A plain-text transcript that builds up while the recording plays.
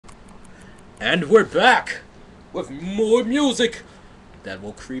And we're back with more music that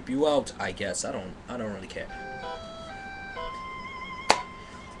will creep you out, I guess. I don't really care.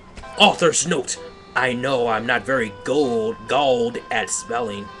 Author's note. I know I'm not very galled at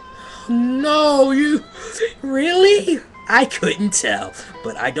spelling. No, you really? I couldn't tell,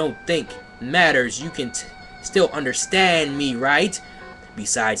 but I don't think matters. You can still understand me, right?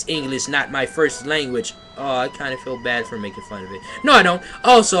 Besides, English not my first language. Oh, I kind of feel bad for making fun of it. No, I don't.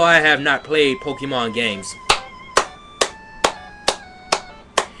 Also, I have not played Pokemon games.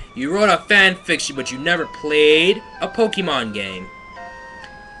 You wrote a fan fiction, but you never played a Pokemon game.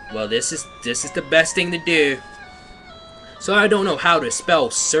 Well, this is the best thing to do. So I don't know how to spell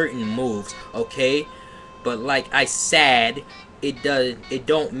certain moves, okay? But like I said, it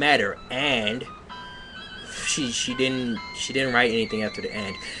don't matter. And she didn't write anything after the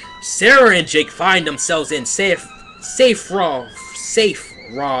end. Sarah and Jake find themselves in Saffron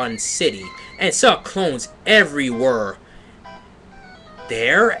City and saw clones everywhere.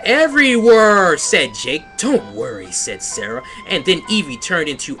 They're everywhere, said Jake. Don't worry, said Sarah. And then Eevee turned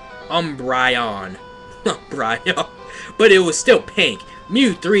into Umbreon. Umbreon. But it was still pink.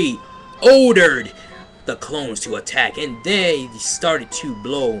 Mewtwo ordered the clones to attack, and they started to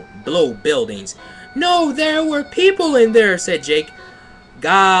blow buildings. No, there were people in there, said Jake.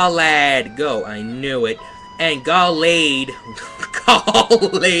 Galad, go. I knew it. And Galade,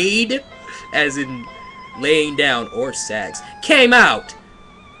 Galade, as in laying down or sex, came out.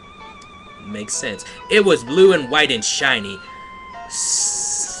 Makes sense. It was blue and white and shiny.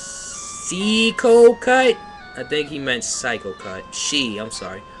 Psycho Cut? I think he meant Psycho Cut. I'm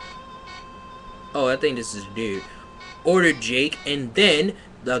sorry. Oh, I think this is a dude. Ordered Jake, and then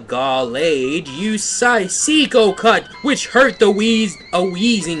the Galade used Psycho Cut, which hurt the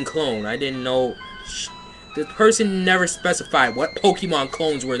wheezing clone. I didn't know. The person never specified what Pokemon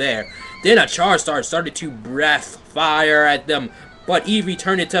clones were there. Then a Charizard started to breath fire at them, but Eevee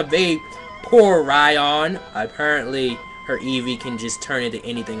turned into Vaporeon. Apparently, her Eevee can just turn into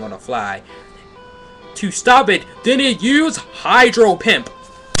anything on the fly. To stop it, then it used Hydro Pimp.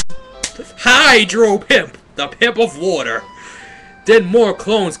 Hydro Pimp, the pimp of water. Then more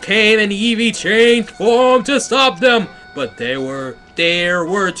clones came and Eevee changed form to stop them, but there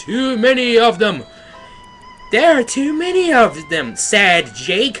were too many of them. There are too many of them, said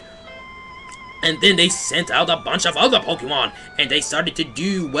Jake. And then they sent out a bunch of other Pokemon, and they started to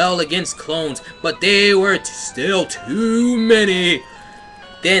do well against clones, but they were still too many.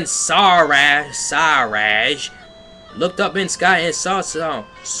 Then Saraj looked up in sky and saw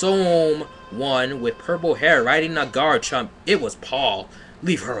someone with purple hair riding a Garchomp. It was Paul.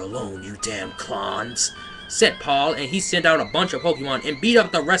 Leave her alone, you damn clones, said Paul, and he sent out a bunch of Pokemon and beat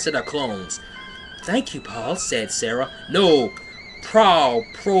up the rest of the clones. Thank you, Paul, said Sarah. No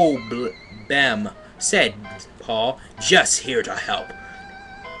problem, said Paul. Just here to help.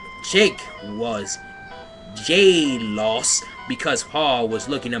 Jake was jealous because Paul was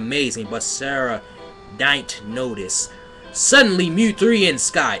looking amazing, but Sarah didn't notice. Suddenly, Mewtwo in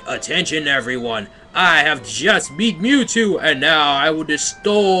sky. Attention, everyone. I have just beat Mewtwo, and now I will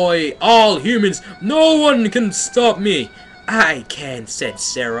destroy all humans. No one can stop me. I can, said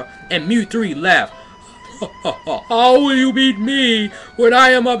Sarah, and Mewtwo laughed. How will you beat me when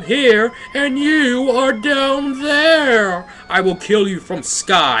I am up here and you are down there? I will kill you from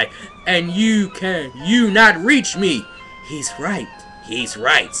sky, and you not reach me. He's right,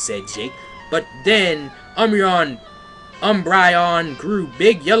 said Jake. But then Umbreon grew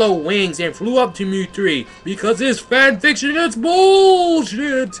big yellow wings and flew up to Mewtwo because this fanfiction is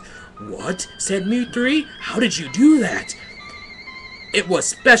bullshit. What? Said Mewtwo. How did you do that? It was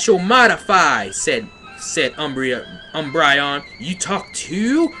special modify, said Umbreon. You talk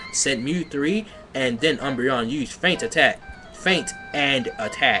too? Said Mewtwo, and then Umbreon used feint and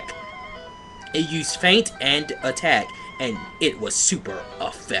attack. It used feint and attack, and it was super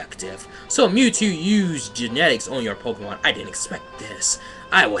effective. So Mewtwo used genetics on your Pokemon. I didn't expect this.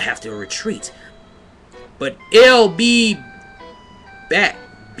 I will have to retreat. But it'll be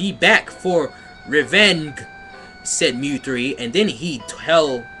back for revenge, said Mewtwo, and then he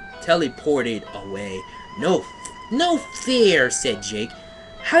teleported away. No fear, said Jake.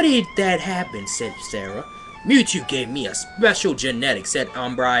 How did that happen, said Sarah. Mewtwo gave me a special genetic, said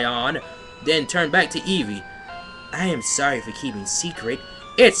Umbreon, then turned back to Eevee. I am sorry for keeping secret.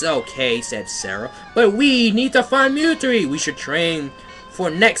 It's okay, said Sarah, but we need to find Mewtwo. We should train for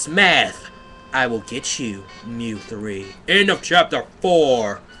next math. I will get you, Mewtwo. End of chapter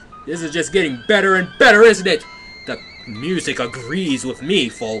 4. This is just getting better and better, isn't it? The music agrees with me,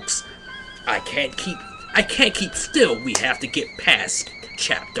 folks. I can't keep still. We have to get past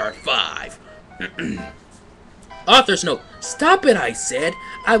chapter 5. Author's note. Stop it, I said.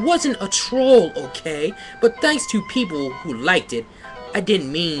 I wasn't a troll, okay? But thanks to people who liked it, I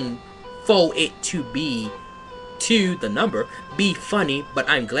didn't mean for it to be to the number. Be funny, but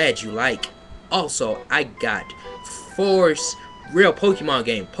I'm glad you like. Also, I got Force real Pokemon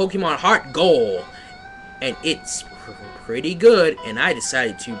game, Pokemon Heart Gold, and it's pretty good, and I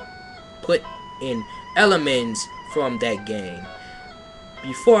decided to put in elements from that game.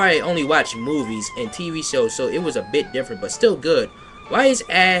 Before, I only watched movies and TV shows, so it was a bit different, but still good. Why is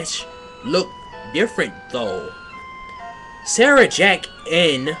Ash look different though? Sarah, Jack,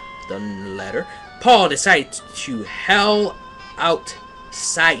 in the letter, Paul decided to hell out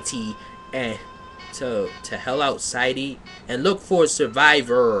Society and to hell out Society and look for a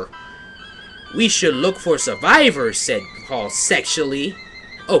survivor. We should look for survivors, said Paul sexually.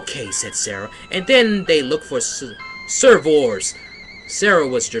 Okay, said Sarah, and then they look for servors. Sarah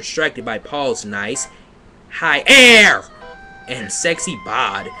was distracted by Paul's nice high air and sexy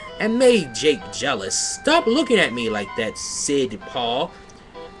bod and made Jake jealous. Stop looking at me like that, said Paul.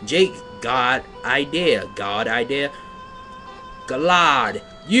 Jake, God idea. Galad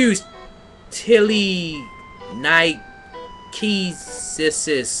used Tilly Nikesis.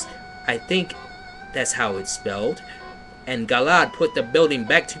 I think that's how it's spelled. And Galad put the building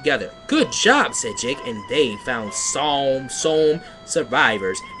back together. Good job, said Jake, and they found some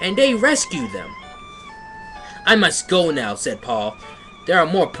survivors, and they rescued them. I must go now, said Paul. There are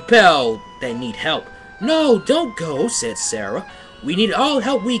more people that need help. No, don't go, said Sarah. We need all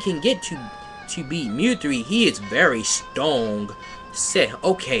help we can get to beat Mewtwo. He is very strong. Said,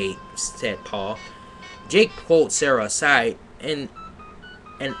 okay, said Paul. Jake pulled Sarah aside, and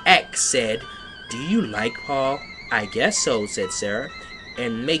X said, do you like Paul? I guess so, said Sarah,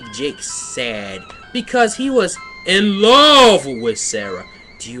 and make Jake sad because he was in love with Sarah.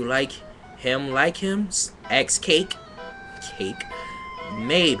 Do you like him? X Cake? Cake?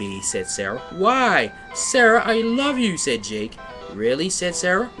 Maybe, said Sarah. Why? Sarah, I love you, said Jake. Really, said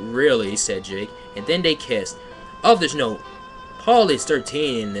Sarah. Really, said Jake. And then they kissed. Author's note. Paul is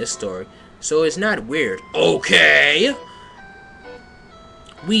 13 in this story, so it's not weird. Okay.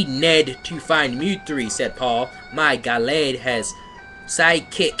 We need to find Mewtwo, said Paul. My Galade has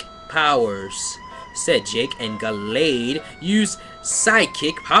psychic powers, said Jake, and Galade used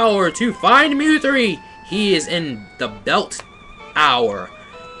psychic power to find Mewtwo. He is in the Belt Hour,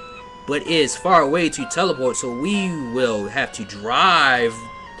 but is far away to teleport, so we will have to drive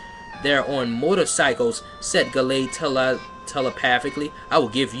there on motorcycles, said Galade telepathically. I will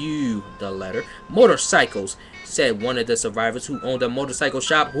give you the letter. Motorcycles, said one of the survivors who owned a motorcycle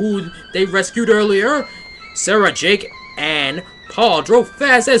shop who they rescued earlier. Sarah, Jake, and Paul drove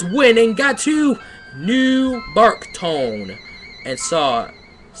fast as wind and got to New Barktone and saw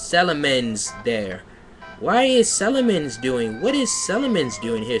Salamence there. What is Salamence doing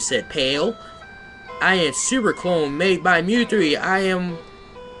here, said Pale. I am super clone made by Mewtwo. I am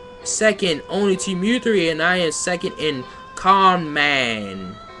second only to Mewtwo, and I am second in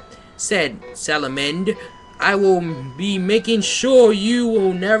Conman, said Salamence. I will be making sure you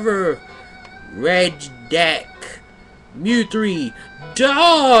will never Reddeck Mewtwo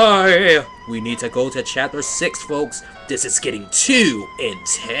die. We need to go to chapter 6, folks. This is getting too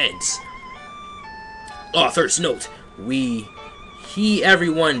intense. Author's note.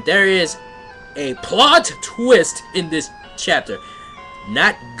 Everyone, there is a plot twist in this chapter.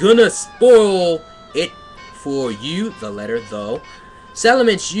 Not gonna spoil it for you, the letter though.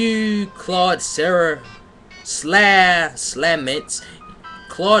 Salamence, you, Claude, Sarah, Slamence,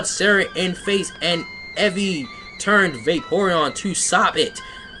 Claude, Sarah in face, and Evie turned Vaporeon to stop it.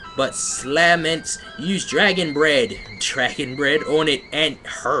 But Slamence used Dragon Bread on it and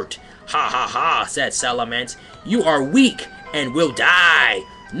hurt. Ha ha ha, said Salamence. You are weak and will die.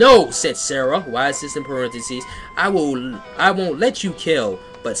 No, said Sarah. Why is this in parentheses? I won't let you kill.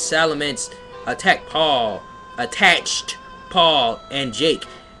 But Salamence attached Paul and Jake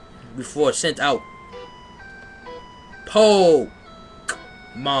before sent out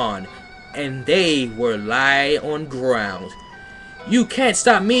Pokemon, and they were lie on ground. You can't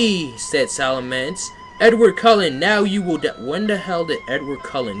stop me, said Salamence. Edward Cullen, now you will die. When the hell did Edward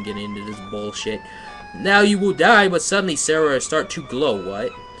Cullen get into this bullshit? Now you will die, but suddenly Sarah start to glow.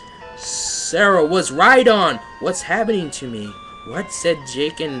 What? Sarah was right on. What's happening to me? What? Said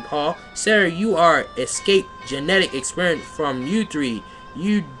Jake and Paul. Sarah, you are escaped genetic experiment from Mewtwo.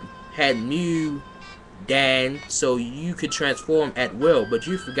 You had Dan, so you could transform at will, but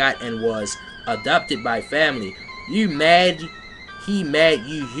you forgot and was adopted by family. You mad? He mad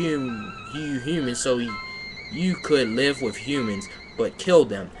you human, so you could live with humans. but kill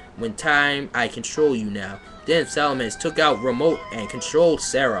them. When time, I control you now. Then Salamence took out remote and controlled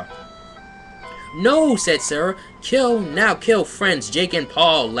Sarah. No, said Sarah. Kill friends Jake and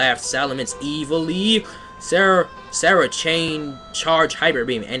Paul, laughed Salamence evilly. Sarah charge Hyper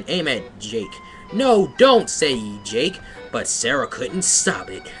Beam and aim at Jake. No, don't, say Jake, but Sarah couldn't stop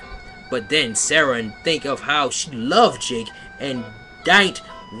it. But then Sarah think of how she loved Jake and didn't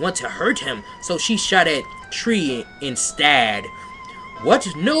want to hurt him, so she shot at Tree instead. What?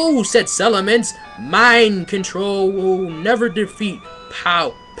 No, said Salamence. Mind control will never defeat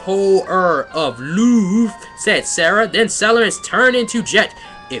power of Luth, said Sarah. Then Salamence turned into Jet.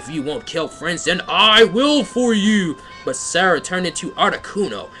 If you won't kill friends, then I will for you. But Sarah turned into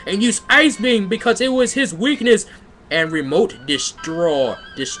Articuno and used Ice Beam because it was his weakness, and Remote destroy.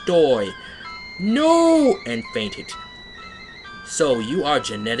 No, and fainted. So you are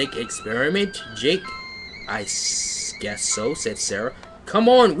genetic experiment, Jake? I guess so, said Sarah. Come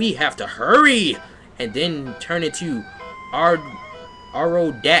on, we have to hurry. And then turn into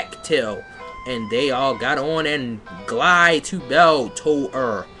Aerodactyl. And they all got on and glide to Bell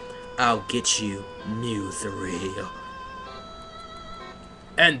Tower. I'll get you, Mewtwo.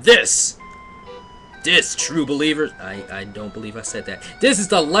 And this, true believers, I don't believe I said that. This is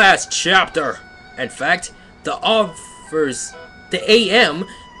the last chapter. In fact, the offers the AM,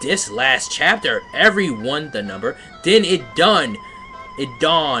 this last chapter, everyone the number, then it dawn,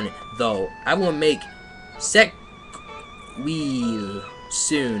 though. I will make sec wheel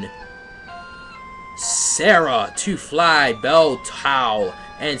soon. Sarah to fly Bell Tower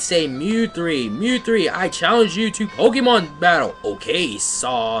and say Mewtwo, I challenge you to Pokemon battle. Okay,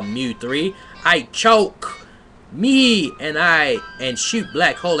 saw Mewtwo. I choke me and shoot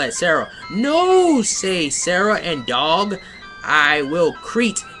black hole at Sarah. No, say Sarah and dog. I will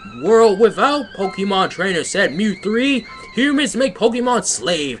create world without Pokemon trainer, said Mewtwo. Humans make Pokemon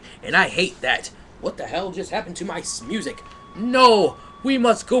slave, and I hate that. What the hell just happened to my music? No, we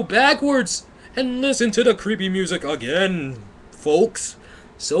must go backwards and listen to the creepy music again, folks.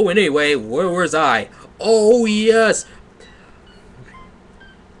 So anyway, where was I? Oh yes,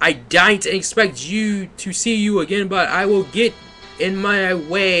 I didn't expect you to see you again, but I will get in my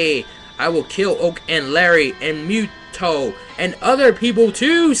way. I will kill Oak and Larry and Mewtwo and other people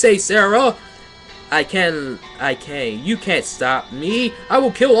too, say Sarah. I can. You can't stop me. I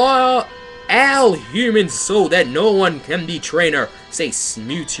will kill all humans so that no one can be trainer, say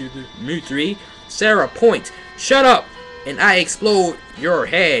Mewtwo. Sarah point. Shut up, and I explode your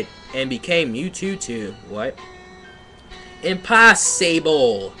head and became Mewtwo too. What?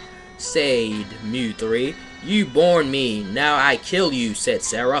 Impossible, said Mewtwo. You born me, now I kill you, said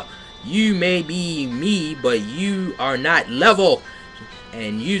Sarah. You may be me, but you are not level.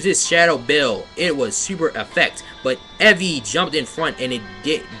 And uses Shadow Bill. It was super effect, but Evie jumped in front and it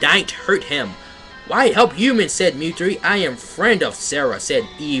didn't hurt him. Why help humans, said Mewtwo. I am friend of Sarah, said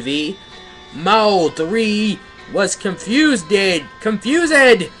Evie. Mewtwo was confused. Didn't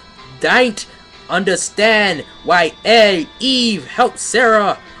understand why Eve helped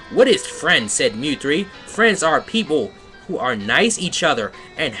Sarah. What is friends, said Mewtwo. Friends are people who are nice each other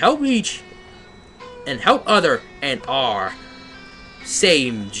and help other and are.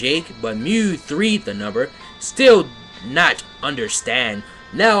 Same Jake, but Mewtwo the number still not understand.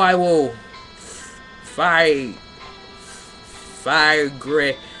 Now I will fire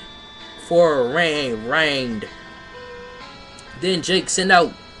gray for rained. Then Jake sent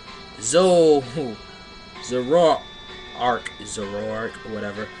out Zoroark,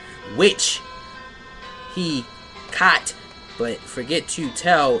 whatever, which he caught, but forget to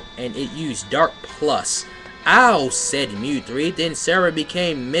tell, and it used Dark Plus. Ow, said Mewtwo. Then Sarah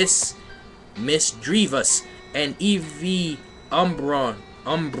became Miss Drivus and Evie Umbron,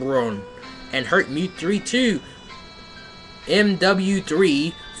 and hurt Mewtwo too.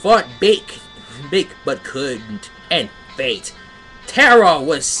 MW3 fought Bake, but couldn't, and Fate. Tara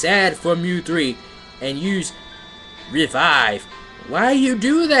was sad for Mewtwo and used Revive. Why you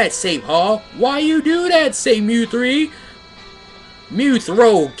do that, say Paul? Why you do that, say Mewtwo?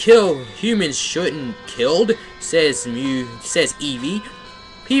 Mewtwo kill humans shouldn't killed, says Evie.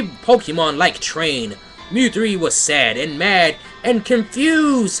 Pokemon like train. Mewtwo was sad and mad and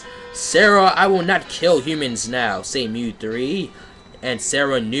confused. Sarah, I will not kill humans now, say Mewtwo. And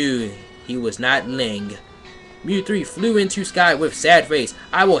Sarah knew he was not Ling. Mewtwo flew into sky with sad face.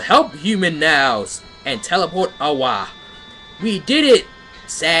 I will help human now and teleport Awa. We did it,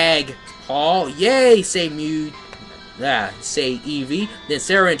 sag Paul. Yay, say say Evie. Then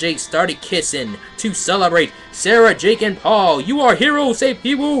Sarah and Jake started kissing to celebrate. Sarah, Jake, and Paul, you are heroes, say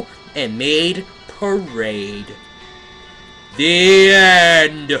people, and made parade. The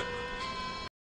end.